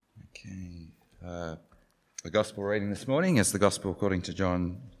Okay. The Gospel reading this morning is the Gospel according to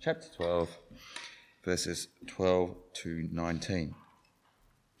John chapter 12, verses 12 to 19.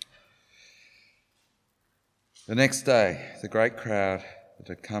 The next day, the great crowd that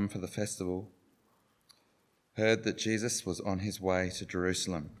had come for the festival heard that Jesus was on his way to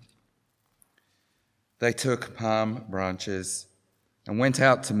Jerusalem. They took palm branches and went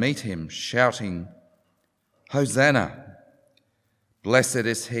out to meet him, shouting, "Hosanna! Blessed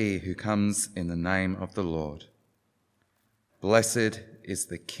is he who comes in the name of the Lord. Blessed is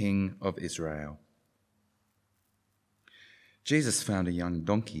the King of Israel." Jesus found a young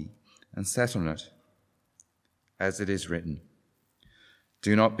donkey and sat on it, as it is written,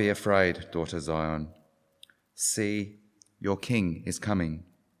 "Do not be afraid, daughter Zion. See, your king is coming,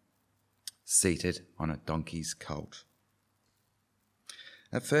 seated on a donkey's colt."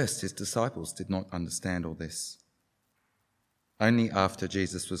 At first, his disciples did not understand all this. Only after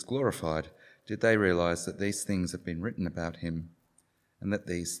Jesus was glorified did they realize that these things have been written about him and that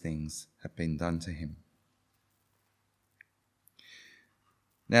these things have been done to him.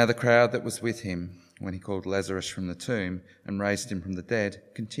 Now the crowd that was with him when he called Lazarus from the tomb and raised him from the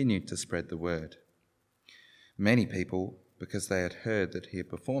dead continued to spread the word. Many people, because they had heard that he had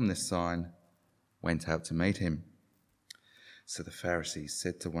performed this sign, went out to meet him. So the Pharisees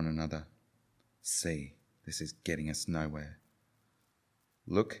said to one another, "See, this is getting us nowhere.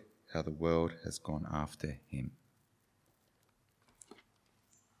 Look how the world has gone after him."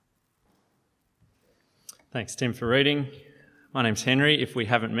 Thanks, Tim, for reading. My name's Henry. If we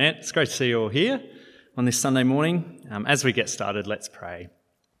haven't met, it's great to see you all here on this Sunday morning. As we get started, let's pray.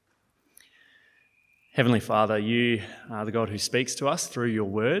 Heavenly Father, you are the God who speaks to us through your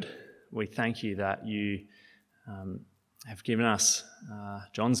word. We thank you that you have given us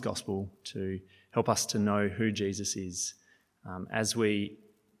John's Gospel to help us to know who Jesus is. As we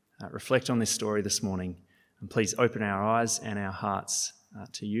reflect on this story this morning, and please open our eyes and our hearts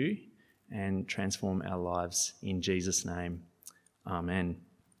to you and transform our lives in Jesus' name. Amen.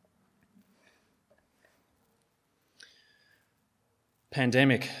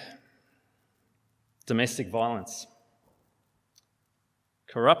 Pandemic, domestic violence,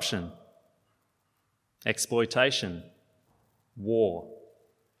 corruption, exploitation, war,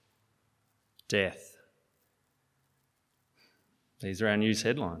 death. These are our news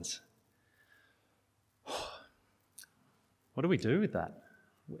headlines. What do we do with that?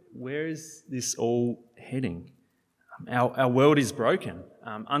 Where is this all heading? Our world is broken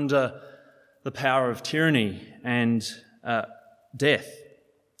under the power of tyranny and death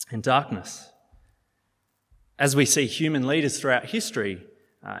and darkness. As we see human leaders throughout history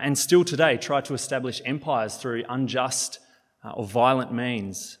and still today try to establish empires through unjust or violent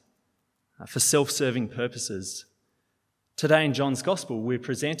means for self-serving purposes, today in John's Gospel, we're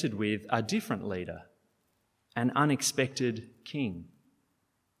presented with a different leader, an unexpected king.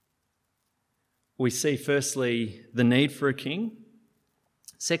 We see firstly the need for a king.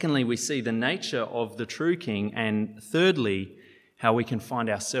 Secondly, we see the nature of the true king. And thirdly, how we can find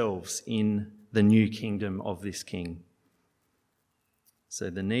ourselves in the new kingdom of this king. So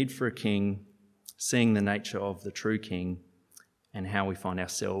the need for a king, seeing the nature of the true king, and how we find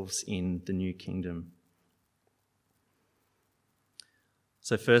ourselves in the new kingdom.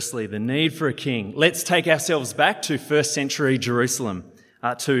 So firstly, the need for a king. Let's take ourselves back to first century Jerusalem,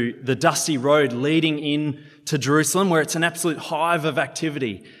 to the dusty road leading in to Jerusalem, where it's an absolute hive of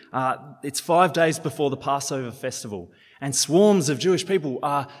activity. It's 5 days before the Passover festival, and swarms of Jewish people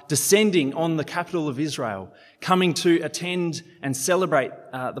are descending on the capital of Israel, coming to attend and celebrate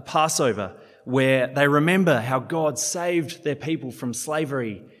the Passover, where they remember how God saved their people from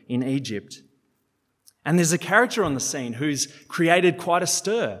slavery in Egypt. And there's a character on the scene who's created quite a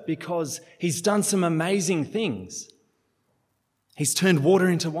stir because he's done some amazing things. He's turned water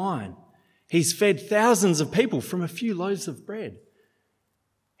into wine. He's fed thousands of people from a few loaves of bread.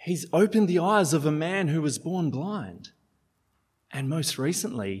 He's opened the eyes of a man who was born blind. And most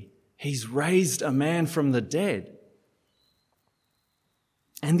recently, he's raised a man from the dead.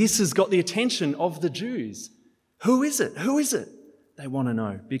 And this has got the attention of the Jews. Who is it? Who is it? They want to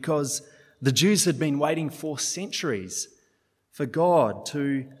know, because the Jews had been waiting for centuries for God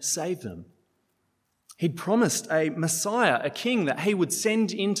to save them. He'd promised a Messiah, a king that he would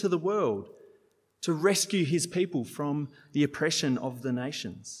send into the world to rescue his people from the oppression of the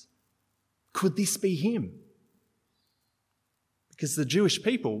nations. Could this be him? Because the Jewish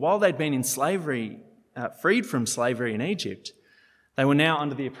people, while they'd been in slavery, freed from slavery in Egypt, they were now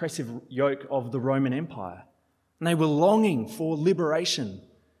under the oppressive yoke of the Roman Empire. And they were longing for liberation,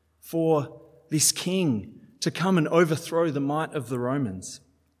 for this king to come and overthrow the might of the Romans.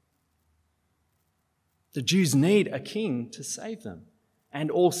 The Jews need a king to save them,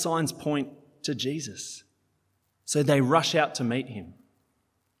 and all signs point to Jesus. So they rush out to meet him.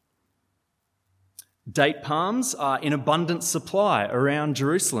 Date palms are in abundant supply around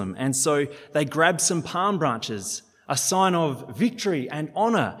Jerusalem, and so they grab some palm branches, a sign of victory and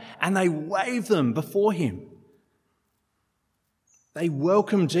honour, and they wave them before him. They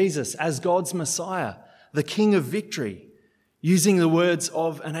welcome Jesus as God's Messiah, the King of victory, using the words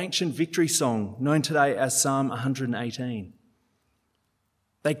of an ancient victory song known today as Psalm 118.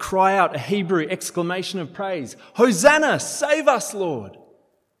 They cry out a Hebrew exclamation of praise, "Hosanna, save us, Lord!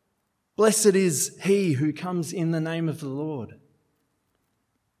 Blessed is he who comes in the name of the Lord."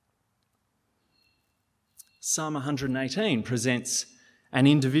 Psalm 118 presents an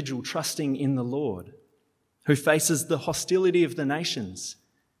individual trusting in the Lord, who faces the hostility of the nations,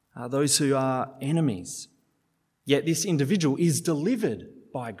 those who are enemies. Yet this individual is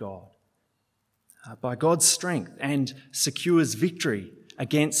delivered by God, by God's strength, and secures victory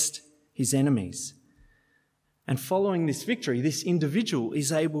against his enemies. And following this victory, this individual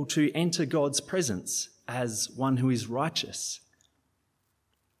is able to enter God's presence as one who is righteous.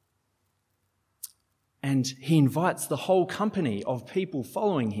 And he invites the whole company of people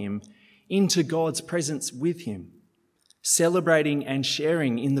following him into God's presence with him, celebrating and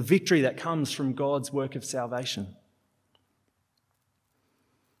sharing in the victory that comes from God's work of salvation.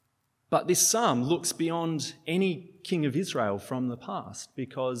 But this psalm looks beyond any king of Israel from the past,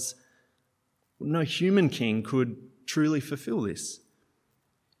 because no human king could truly fulfill this.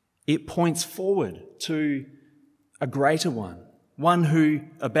 It points forward to a greater one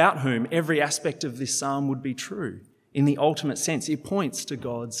about whom every aspect of this psalm would be true. In the ultimate sense, it points to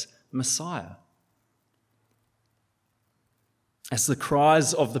God's Messiah. As the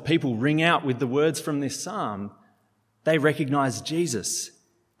cries of the people ring out with the words from this psalm, they recognize Jesus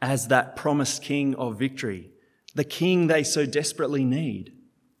as that promised King of victory, the King they so desperately need.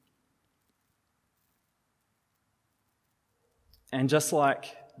 And just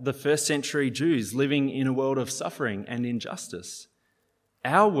like the first century Jews living in a world of suffering and injustice,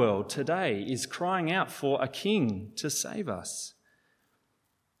 our world today is crying out for a king to save us.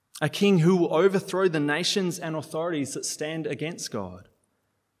 A king who will overthrow the nations and authorities that stand against God,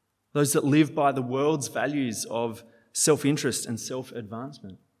 those that live by the world's values of self-interest and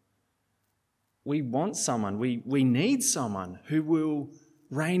self-advancement. We want someone, we need someone who will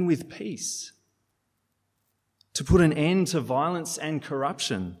reign with peace, to put an end to violence and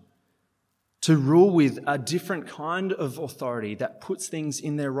corruption, to rule with a different kind of authority that puts things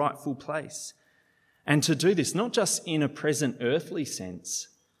in their rightful place. And to do this not just in a present earthly sense,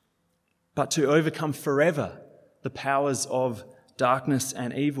 but to overcome forever the powers of darkness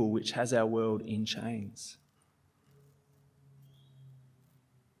and evil which has our world in chains.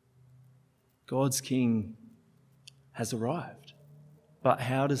 God's King has arrived, but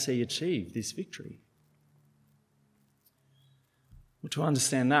how does he achieve this victory? Well, to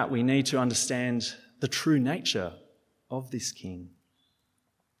understand that, we need to understand the true nature of this King.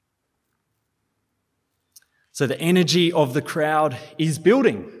 So the energy of the crowd is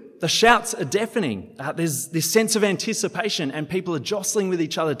building. The shouts are deafening. There's this sense of anticipation, and people are jostling with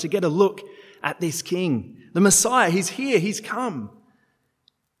each other to get a look at this King. The Messiah, he's here, he's come.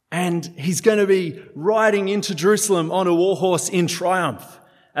 And he's going to be riding into Jerusalem on a war horse in triumph,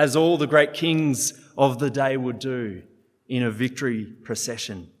 as all the great kings of the day would do in a victory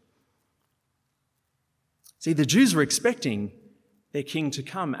procession. See, the Jews were expecting their king to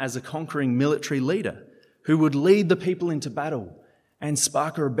come as a conquering military leader who would lead the people into battle and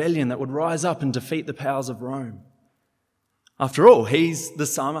spark a rebellion that would rise up and defeat the powers of Rome. After all, he's the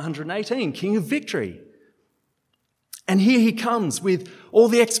Psalm 118, King of victory. And here he comes with all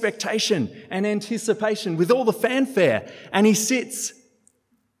the expectation and anticipation, with all the fanfare, and he sits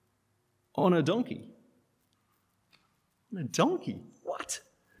on a donkey. On a donkey? What?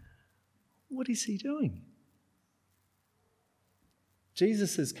 What is he doing?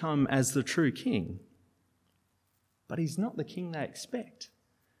 Jesus has come as the true king, but he's not the king they expect.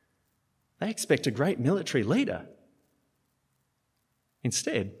 They expect a great military leader.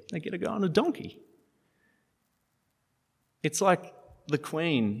 Instead, they get to go on a donkey. It's like the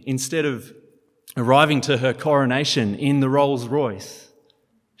Queen, instead of arriving to her coronation in the Rolls Royce,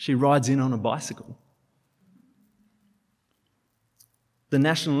 she rides in on a bicycle. The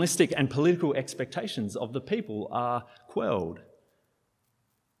nationalistic and political expectations of the people are quelled.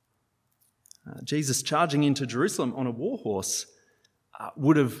 Jesus charging into Jerusalem on a war horse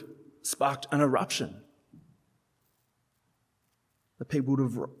would have sparked an eruption. The people would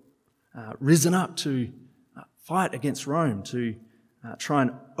have risen up to fight against Rome, to try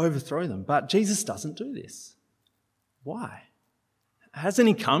and overthrow them. But Jesus doesn't do this. Why? Hasn't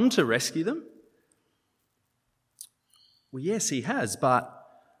he come to rescue them? Well, yes, he has, but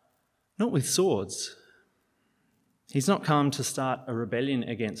not with swords. He's not come to start a rebellion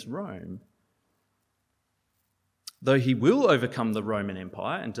against Rome. Though he will overcome the Roman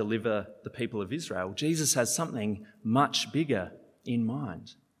Empire and deliver the people of Israel, Jesus has something much bigger in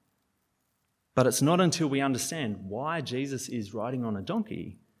mind. But it's not until we understand why Jesus is riding on a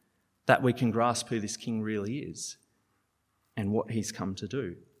donkey that we can grasp who this king really is and what he's come to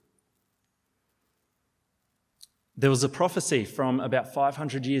do. There was a prophecy from about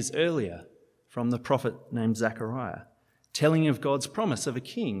 500 years earlier from the prophet named Zechariah, telling of God's promise of a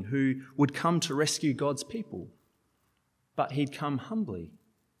king who would come to rescue God's people. But he'd come humbly,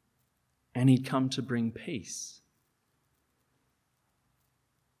 and he'd come to bring peace.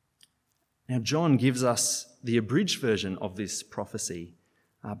 Now, John gives us the abridged version of this prophecy,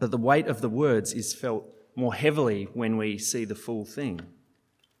 but the weight of the words is felt more heavily when we see the full thing.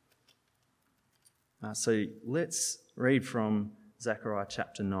 So let's read from Zechariah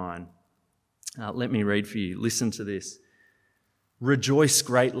chapter 9. Let me read for you. Listen to this. Rejoice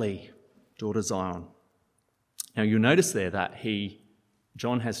greatly, daughter Zion. Now you'll notice there that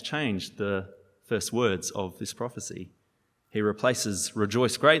John has changed the first words of this prophecy. He replaces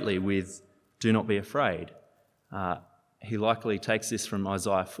rejoice greatly with do not be afraid. He likely takes this from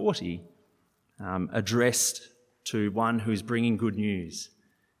Isaiah 40, addressed to one who's bringing good news.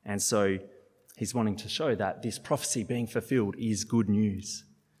 And so he's wanting to show that this prophecy being fulfilled is good news.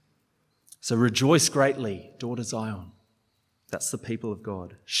 So rejoice greatly, daughter Zion. That's the people of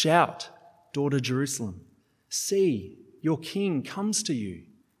God. Shout, daughter Jerusalem. See, your king comes to you,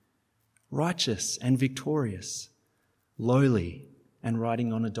 righteous and victorious, lowly and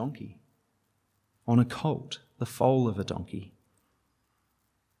riding on a donkey, on a colt, the foal of a donkey.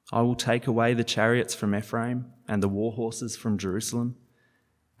 I will take away the chariots from Ephraim and the war horses from Jerusalem,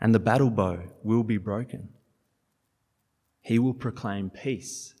 and the battle bow will be broken. He will proclaim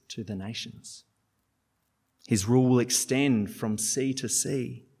peace to the nations. His rule will extend from sea to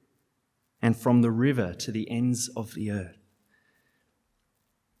sea and from the river to the ends of the earth.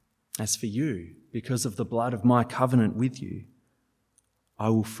 As for you, because of the blood of my covenant with you, I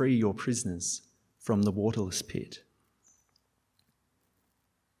will free your prisoners from the waterless pit.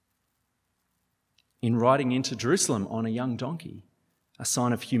 In riding into Jerusalem on a young donkey, a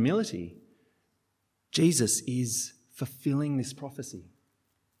sign of humility, Jesus is fulfilling this prophecy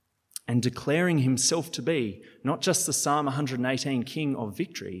and declaring himself to be not just the Psalm 118 King of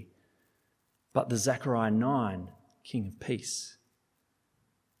victory, but the Zechariah 9 King of peace.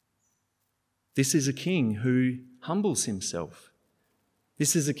 This is a king who humbles himself.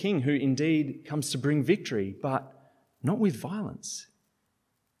 This is a king who indeed comes to bring victory, but not with violence.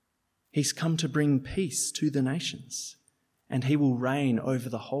 He's come to bring peace to the nations, and he will reign over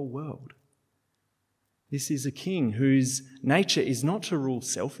the whole world. This is a king whose nature is not to rule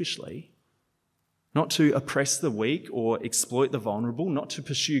selfishly, not to oppress the weak or exploit the vulnerable, not to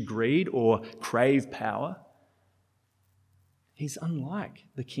pursue greed or crave power. He's unlike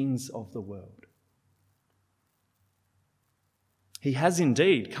the kings of the world. He has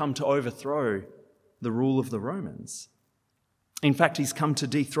indeed come to overthrow the rule of the Romans. In fact, he's come to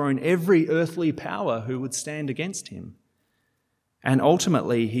dethrone every earthly power who would stand against him. And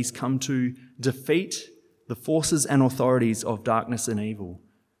ultimately, he's come to defeat the forces and authorities of darkness and evil,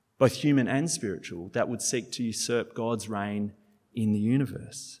 both human and spiritual, that would seek to usurp God's reign in the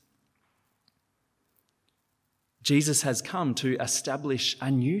universe. Jesus has come to establish a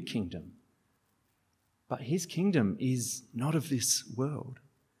new kingdom, but his kingdom is not of this world.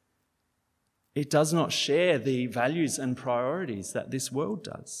 It does not share the values and priorities that this world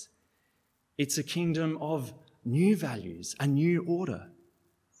does. It's a kingdom of new values, a new order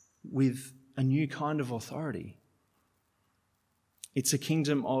with a new kind of authority. It's a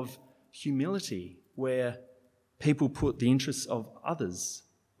kingdom of humility where people put the interests of others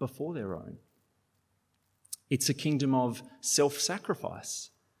before their own. It's a kingdom of self-sacrifice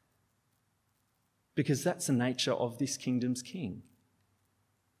because that's the nature of this kingdom's king.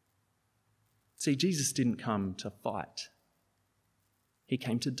 See, Jesus didn't come to fight. He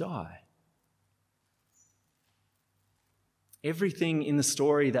came to die. Everything in the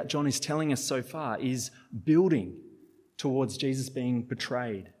story that John is telling us so far is building towards Jesus being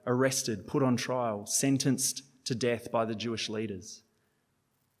betrayed, arrested, put on trial, sentenced to death by the Jewish leaders.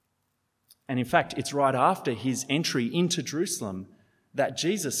 And in fact, it's right after his entry into Jerusalem that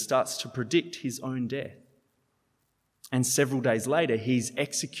Jesus starts to predict his own death. And several days later, he's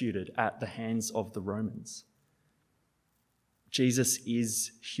executed at the hands of the Romans. Jesus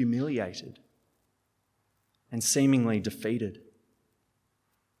is humiliated and seemingly defeated.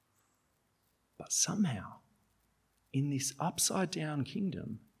 But somehow, in this upside-down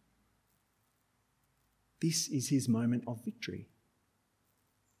kingdom, this is his moment of victory.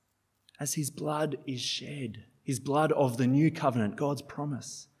 As his blood is shed, his blood of the new covenant, God's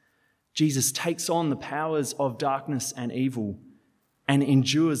promise, Jesus takes on the powers of darkness and evil and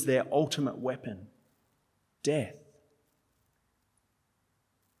endures their ultimate weapon, death.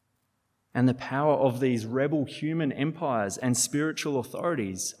 And the power of these rebel human empires and spiritual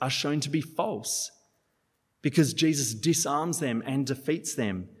authorities are shown to be false because Jesus disarms them and defeats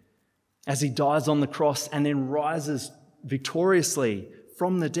them as he dies on the cross and then rises victoriously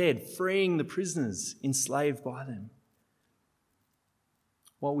from the dead, freeing the prisoners enslaved by them.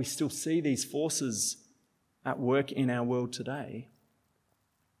 While we still see these forces at work in our world today,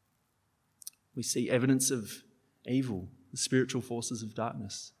 we see evidence of evil, the spiritual forces of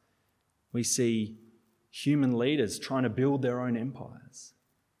darkness. We see human leaders trying to build their own empires.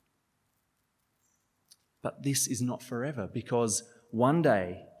 But this is not forever, because one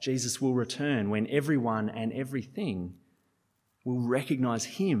day Jesus will return when everyone and everything will recognize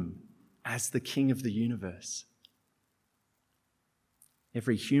him as the King of the universe.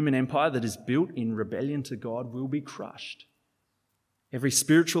 Every human empire that is built in rebellion to God will be crushed. Every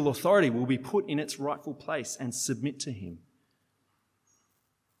spiritual authority will be put in its rightful place and submit to him.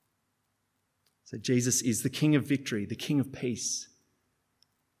 So Jesus is the King of victory, the King of peace,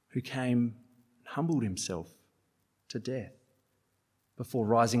 who came and humbled himself to death before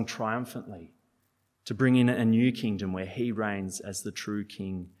rising triumphantly to bring in a new kingdom where he reigns as the true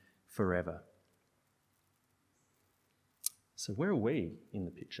King forever. So where are we in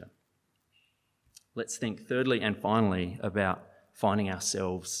the picture? Let's think thirdly and finally about finding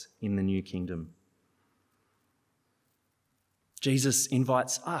ourselves in the new kingdom. Jesus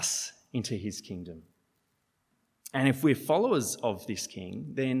invites us into his kingdom. And if we're followers of this king,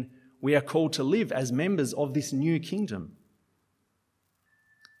 then we are called to live as members of this new kingdom.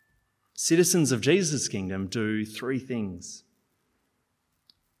 Citizens of Jesus' kingdom do three things.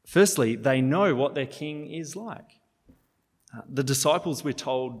 Firstly, they know what their king is like. The disciples, we're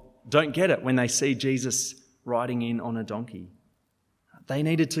told, don't get it when they see Jesus riding in on a donkey. They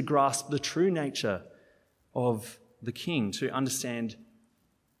needed to grasp the true nature of the king to understand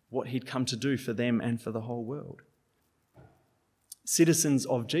what he'd come to do for them and for the whole world. Citizens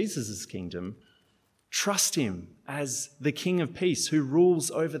of Jesus' kingdom trust him as the King of peace who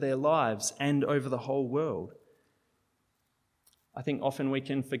rules over their lives and over the whole world. I think often we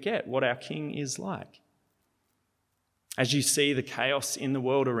can forget what our king is like. As you see the chaos in the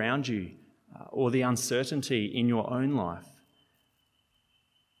world around you or the uncertainty in your own life,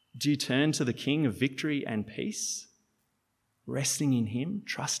 do you turn to the King of victory and peace, resting in him,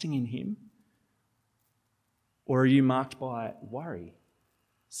 trusting in him? Or are you marked by worry,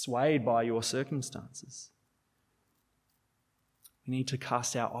 swayed by your circumstances? We need to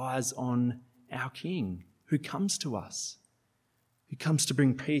cast our eyes on our King who comes to us, who comes to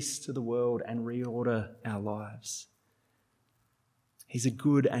bring peace to the world and reorder our lives. He's a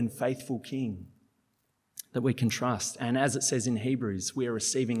good and faithful King that we can trust. And as it says in Hebrews, we are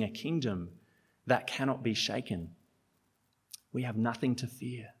receiving a kingdom that cannot be shaken. We have nothing to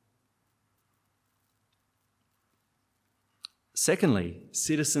fear. Secondly,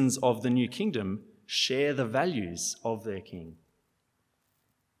 citizens of the new kingdom share the values of their king.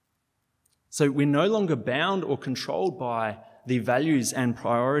 So we're no longer bound or controlled by the values and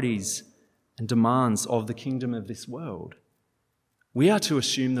priorities and demands of the kingdom of this world. We are to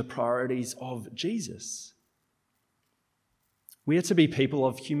assume the priorities of Jesus. We are to be people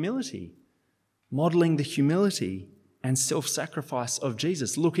of humility, modelling the humility and self-sacrifice of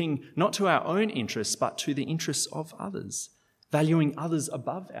Jesus, looking not to our own interests, but to the interests of others, valuing others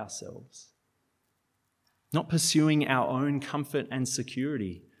above ourselves, not pursuing our own comfort and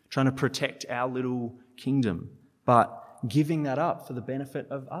security, trying to protect our little kingdom, but giving that up for the benefit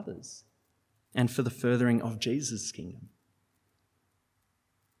of others and for the furthering of Jesus' kingdom.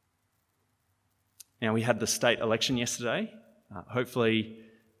 Now, we had the state election yesterday. Hopefully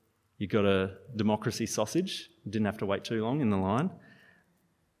you got a democracy sausage. You didn't have to wait too long in the line.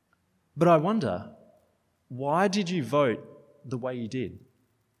 But I wonder, why did you vote the way you did?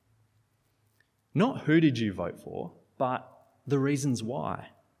 Not who did you vote for, but the reasons why.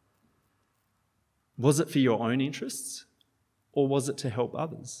 Was it for your own interests, or was it to help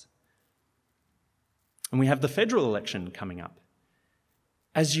others? And we have the federal election coming up.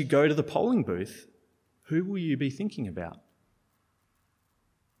 As you go to the polling booth, who will you be thinking about?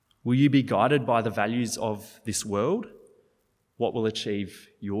 Will you be guided by the values of this world, what will achieve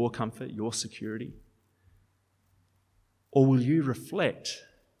your comfort, your security? Or will you reflect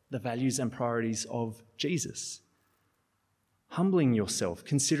the values and priorities of Jesus, humbling yourself,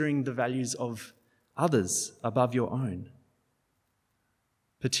 considering the values of others above your own,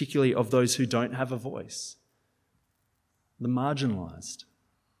 particularly of those who don't have a voice, the marginalised,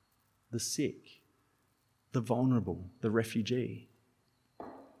 the sick, the vulnerable, the refugee?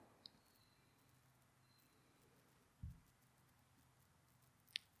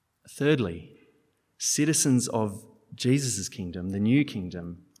 Thirdly, citizens of Jesus' kingdom, the new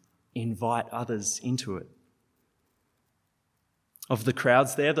kingdom, invite others into it. Of the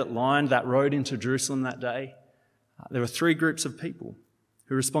crowds there that lined that road into Jerusalem that day, there were three groups of people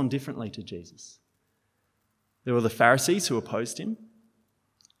who respond differently to Jesus. There were the Pharisees who opposed him.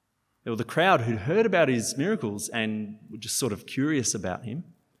 There were the crowd who'd heard about his miracles and were just sort of curious about him.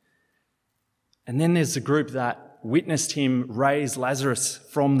 And then there's the group that witnessed him raise Lazarus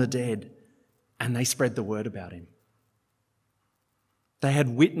from the dead, and they spread the word about him. They had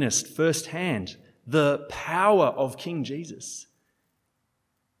witnessed firsthand the power of King Jesus,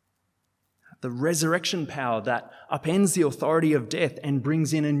 the resurrection power that upends the authority of death and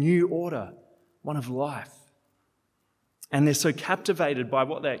brings in a new order, one of life. And they're so captivated by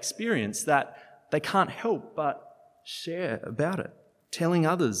what they experience that they can't help but share about it, telling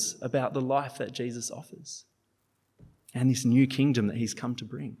others about the life that Jesus offers and this new kingdom that he's come to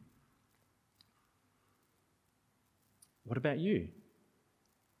bring. What about you?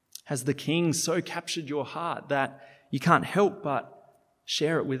 Has the King so captured your heart that you can't help but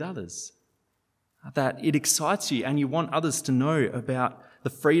share it with others? That it excites you and you want others to know about the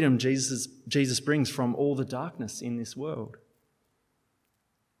freedom Jesus brings from all the darkness in this world?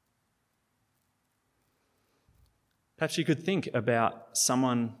 Perhaps you could think about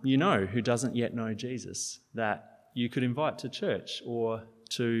someone you know who doesn't yet know Jesus that you could invite to church or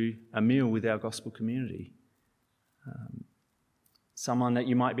to a meal with our gospel community. Someone that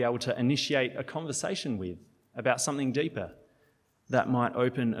you might be able to initiate a conversation with about something deeper that might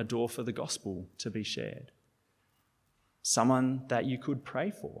open a door for the gospel to be shared. Someone that you could pray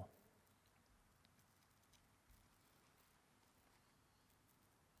for.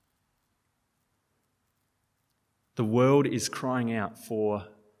 The world is crying out for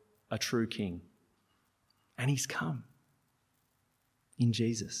a true king, and he's come in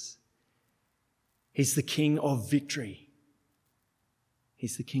Jesus. He's the King of victory.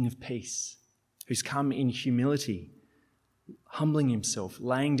 He's the King of peace, who's come in humility, humbling himself,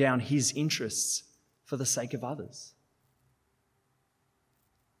 laying down his interests for the sake of others.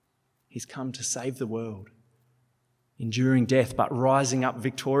 He's come to save the world, enduring death, but rising up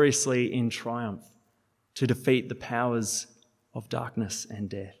victoriously in triumph to defeat the powers of darkness and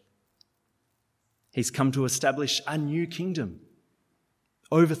death. He's come to establish a new kingdom,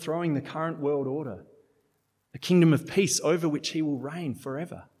 overthrowing the current world order, a kingdom of peace over which he will reign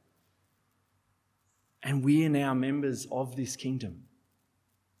forever. And we are now members of this kingdom,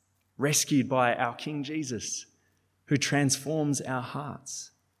 rescued by our King Jesus, who transforms our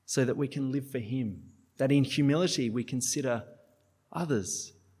hearts so that we can live for him, that in humility we consider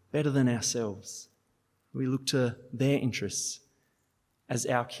others better than ourselves. We look to their interests as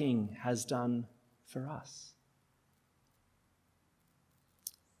our King has done for us.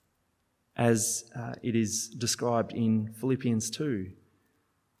 As it is described in Philippians 2,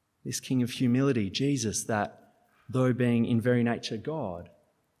 this King of humility, Jesus, that though being in very nature God,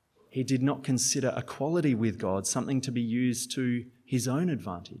 he did not consider equality with God something to be used to his own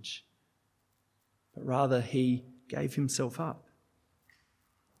advantage, but rather he gave himself up,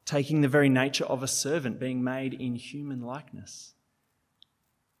 taking the very nature of a servant, being made in human likeness.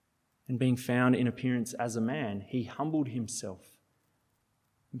 And being found in appearance as a man, he humbled himself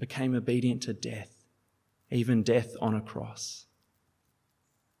and became obedient to death, even death on a cross.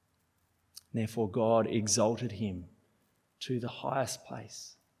 Therefore, God exalted him to the highest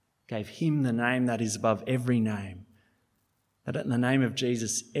place, gave him the name that is above every name, that at the name of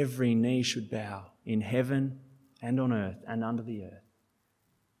Jesus every knee should bow in heaven and on earth and under the earth,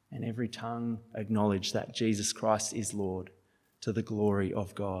 and every tongue acknowledge that Jesus Christ is Lord, to the glory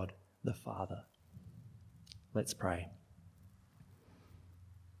of God the Father. Let's pray.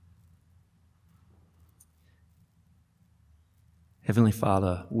 Heavenly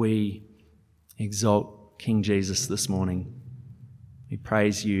Father, we exalt King Jesus this morning. We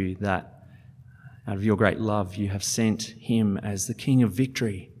praise you that out of your great love you have sent him as the King of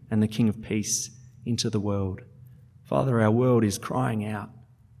victory and the King of peace into the world. Father, our world is crying out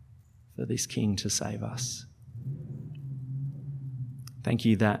for this King to save us. Thank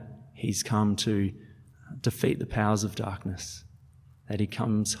you that he's come to defeat the powers of darkness, that he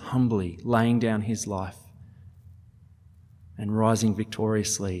comes humbly, laying down his life and rising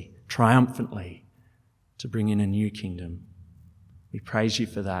victoriously, triumphantly, to bring in a new kingdom. We praise you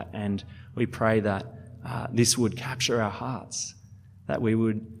for that, and we pray that this would capture our hearts, that we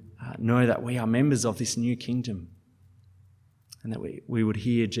would know that we are members of this new kingdom, and that we would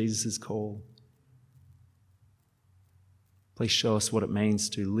hear Jesus' call. Please show us what it means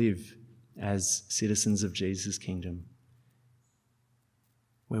to live as citizens of Jesus' kingdom,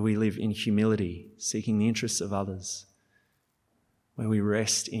 where we live in humility, seeking the interests of others, where we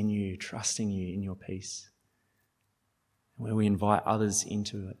rest in you, trusting you in your peace, where we invite others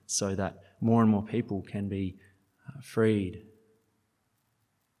into it so that more and more people can be freed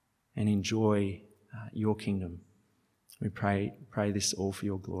and enjoy your kingdom. We pray this all for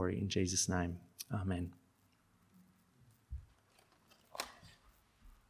your glory in Jesus' name. Amen.